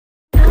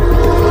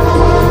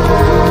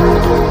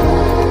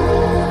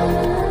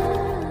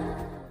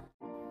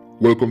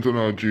Welcome to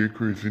another J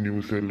Crazy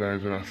News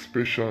Headlines on a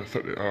special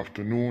Saturday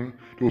afternoon.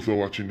 Those who are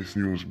watching this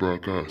news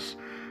broadcast.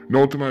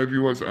 Now to my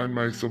viewers and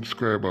my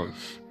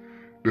subscribers,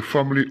 the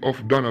family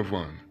of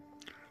Donovan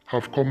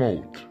have come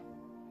out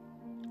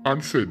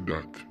and said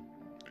that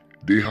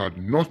they had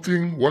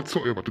nothing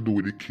whatsoever to do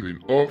with the killing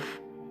of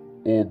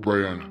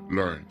O'Brien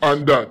Lawrence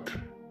and that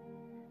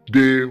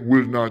they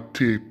will not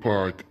take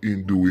part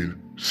in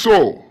doing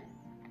so.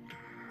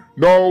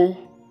 Now,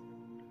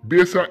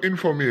 based on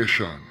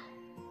information,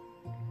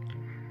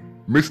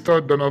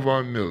 Mr.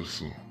 Donovan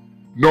Nelson.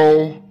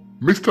 Now,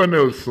 Mr.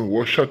 Nelson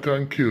was shot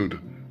and killed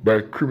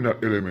by criminal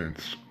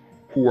elements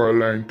who are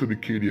aligned to the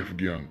KDF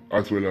gang,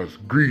 as well as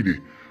Greedy,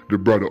 the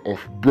brother of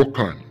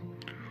Broken,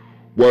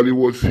 while he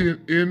was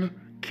in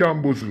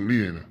Campbell's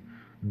Lane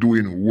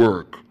doing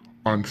work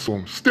on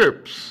some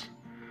steps.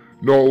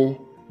 Now,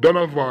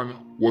 Donovan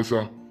was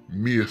a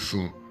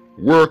mason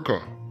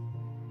worker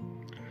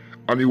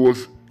and he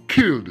was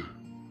killed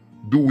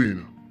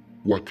doing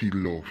what he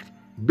loved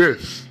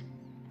best.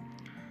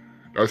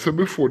 I said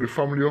before, the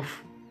family of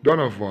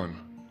Donovan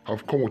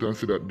have come out and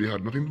said that they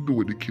had nothing to do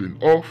with the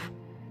killing of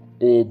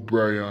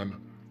O'Brien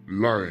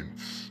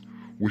Lawrence,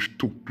 which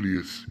took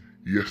place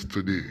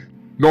yesterday.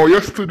 Now,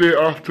 yesterday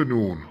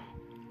afternoon,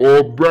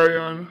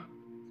 O'Brien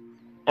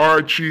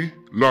Archie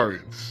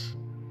Lawrence,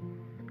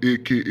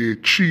 aka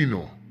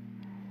Chino,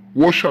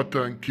 was shot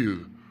and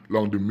killed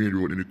along the main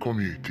road in the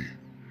community,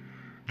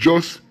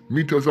 just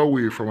meters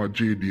away from a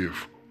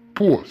JDF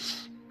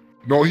post.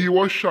 Now, he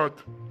was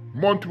shot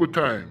multiple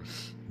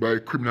times by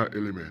criminal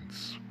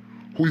elements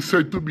who is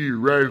said to be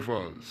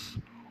rivals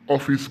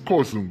of his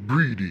cousin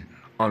Greedy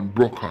and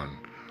Broken,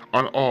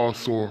 and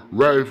also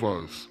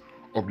rivals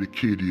of the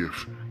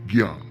KDF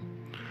gang.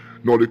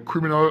 Now, the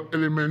criminal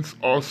elements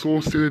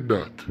also said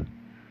that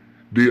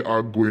they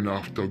are going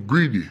after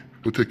Greedy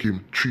to take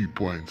him 3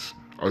 points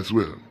as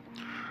well.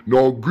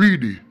 Now,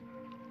 Greedy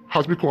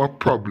has become a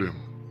problem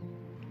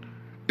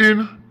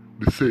in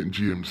the St.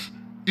 James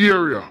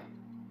area,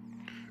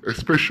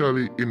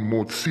 especially in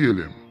Mount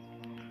Salem.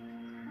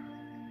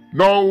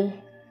 Now,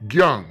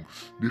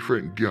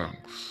 different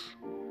gangs,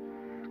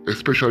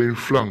 especially in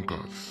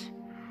flankers,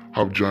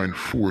 have joined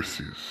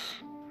forces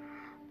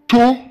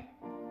to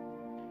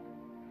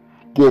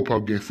go up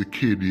against the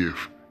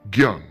KDF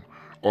gang,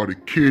 or the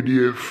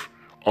KDF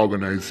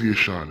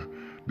organization,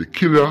 the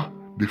Killer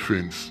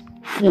Defense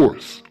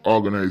Force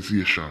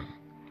organization.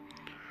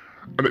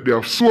 And that they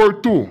have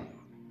sworn to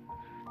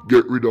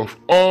get rid of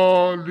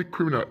all the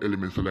criminal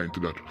elements aligned to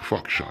that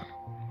faction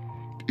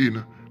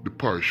in the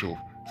parish of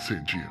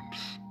St.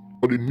 James.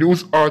 But the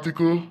news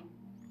article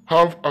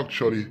have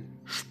actually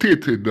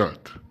stated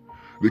that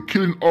the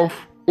killing of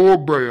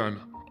O'Brien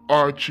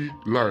Archie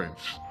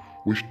Lawrence,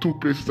 which took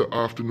place the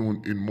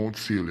afternoon in Mount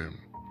Salem,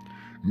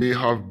 may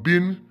have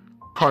been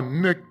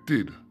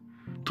connected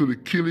to the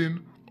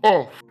killing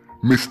of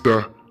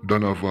Mr.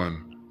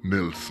 Donovan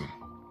Nelson.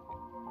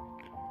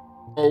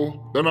 Oh,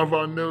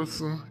 Donovan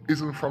Nelson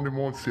isn't from the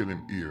Mount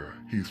Salem area.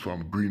 He's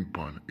from Green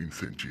Pond in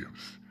St.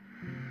 James.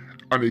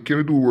 And he came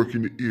to do work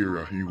in the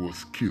area. He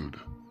was killed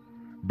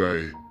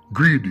by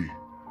Greedy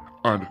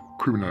and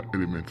criminal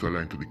elements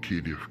aligned to the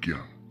KDF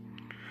gang.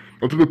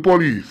 Now, to the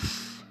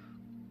police,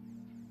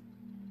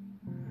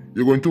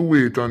 you're going to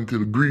wait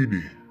until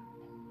Greedy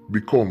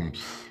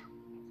becomes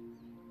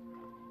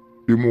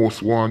the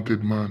most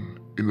wanted man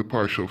in the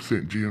parish of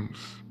St. James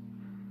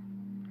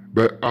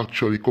by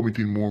actually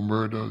committing more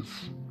murders,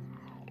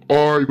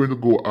 or you're going to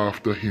go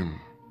after him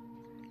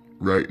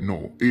right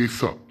now,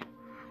 ASAP,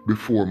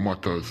 before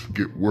matters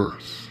get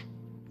worse?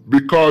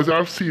 Because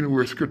I've seen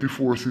where security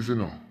forces,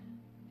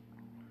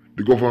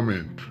 the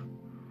government,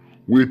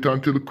 wait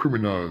until the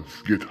criminals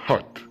get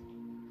hot,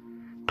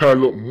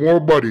 pile up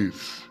more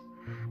bodies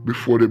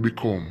before they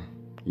become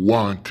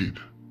wanted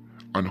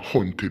and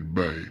hunted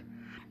by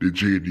the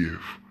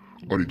JDF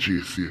or the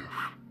JCF.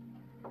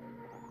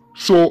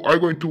 So I'm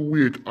going to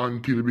wait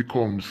until it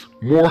becomes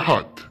more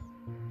hot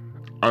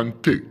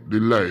and take the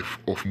life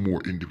of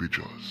more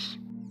individuals.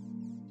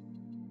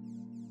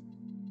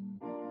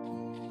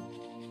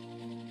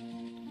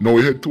 Now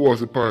we head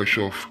towards the parish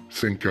of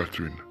St.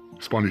 Catherine,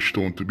 Spanish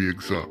Town to be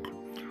exact,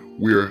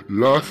 where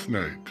last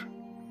night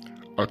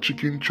a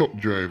chicken truck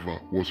driver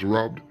was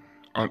robbed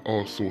and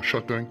also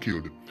shot and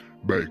killed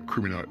by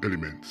criminal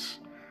elements.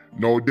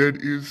 Now dead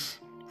is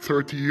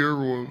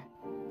 30-year-old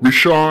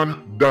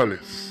Reeshaun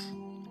Dallas,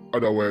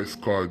 otherwise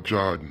called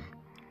Jordan,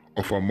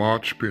 of a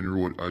March Pen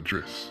Road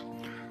address.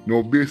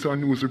 Now, based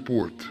on news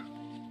report,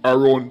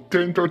 around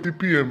 10:30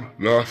 p.m.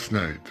 last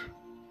night,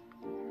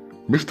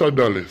 Mr.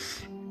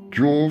 Dallas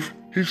drove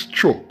his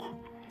truck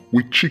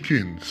with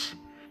chickens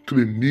to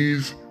the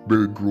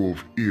Naseberry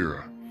Grove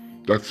area,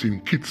 that's in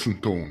Kitson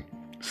Town,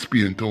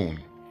 Spain Town,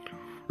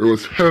 where he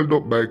was held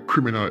up by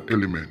criminal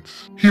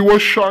elements. He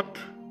was shot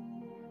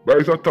by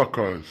his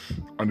attackers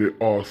and they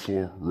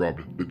also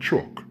robbed the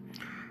truck.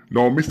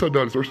 Now, Mr.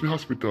 Dallas rushed to the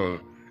hospital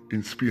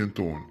in Spain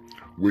Town,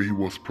 where he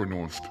was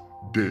pronounced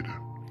dead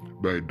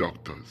by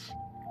doctors.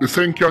 The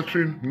St.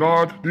 Catherine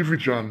North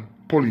Division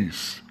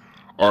Police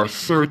are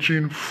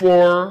searching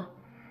for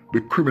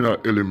the criminal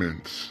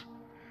elements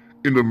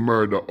in the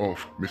murder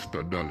of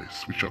Mr.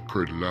 Dallas, which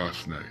occurred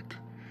last night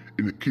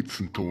in the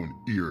Kitson town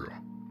area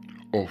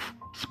of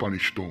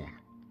Spanish Town.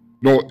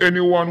 Now,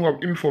 anyone who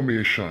have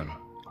information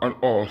and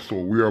also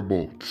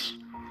whereabouts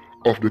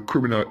of the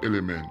criminal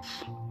elements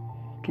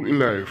to the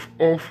life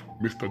of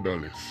Mr.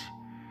 Dallas,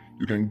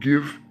 you can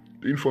give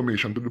the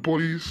information to the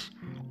police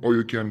or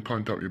you can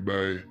contact me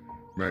by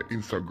my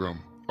Instagram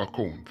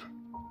account,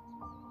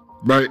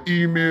 my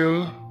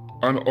email,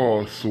 and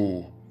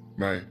also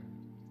my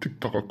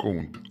TikTok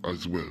account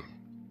as well.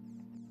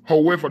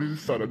 However, this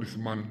is sad that this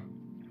man,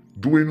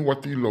 doing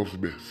what he loves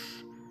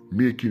best,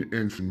 making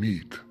ends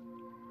meet,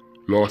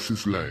 lost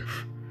his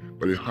life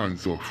by the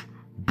hands of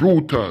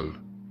brutal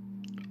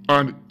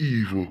and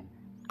evil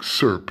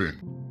serpent.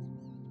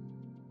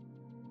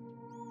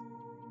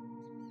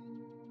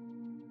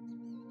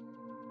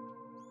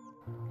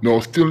 Now,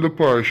 still in the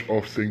parish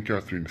of St.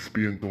 Catherine,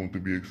 Spain Town to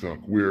be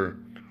exact, where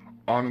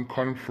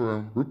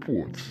unconfirmed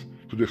reports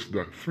suggest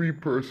that 3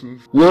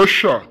 persons were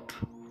shot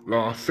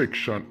along a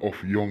section of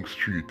Young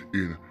Street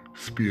in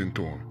Spain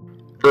Town.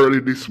 Early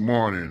this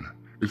morning,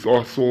 it's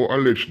also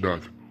alleged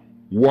that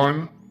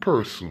 1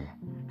 person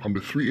from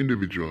the 3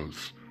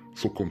 individuals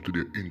succumbed to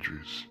their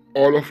injuries.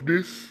 All of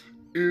this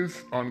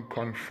is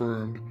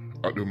unconfirmed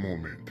at the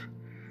moment.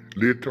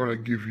 Later on, I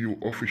give you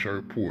official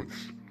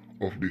reports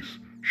of this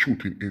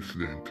shooting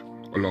incident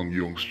along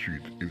Young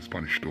Street in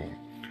Spanish Town.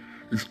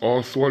 It's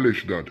also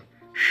alleged that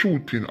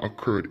shooting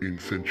occurred in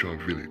Central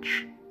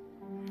Village.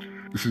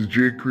 This is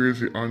J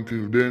Crazy.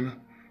 Until then,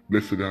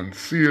 blessed and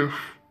safe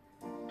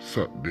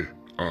Saturday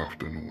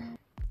afternoon.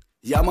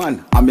 Yeah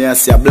man, I'm here to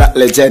see a black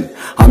legend.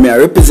 I'm here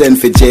represent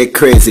for J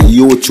Crazy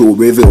YouTube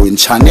reviewing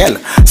channel.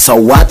 So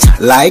watch,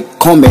 like,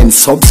 comment,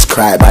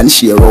 subscribe and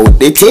share out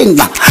the thing.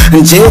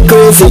 J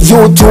Crazy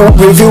YouTube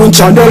reviewing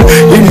channel.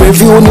 In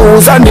review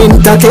news and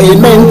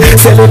entertainment,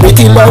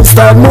 celebrity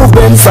lifestyle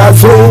movements as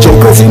well. J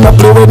Crazy not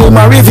play when him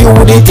a review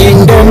the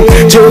thing them.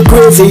 J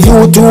Crazy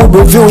YouTube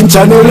reviewing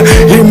channel.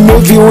 In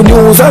review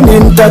news and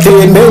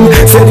entertainment,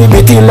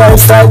 celebrity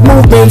lifestyle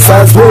movements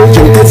as well.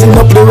 J Crazy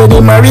not play when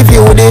him a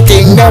review the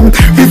thing them.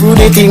 Review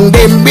the thing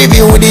them,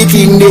 review the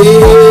thing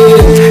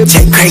them.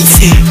 J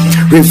Crazy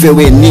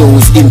reviewing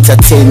news,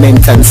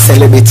 entertainment and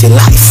celebrity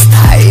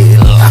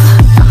lifestyle.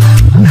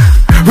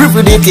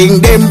 Review the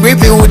thing them,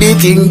 review the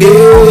thing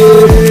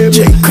them.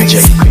 J Crazy.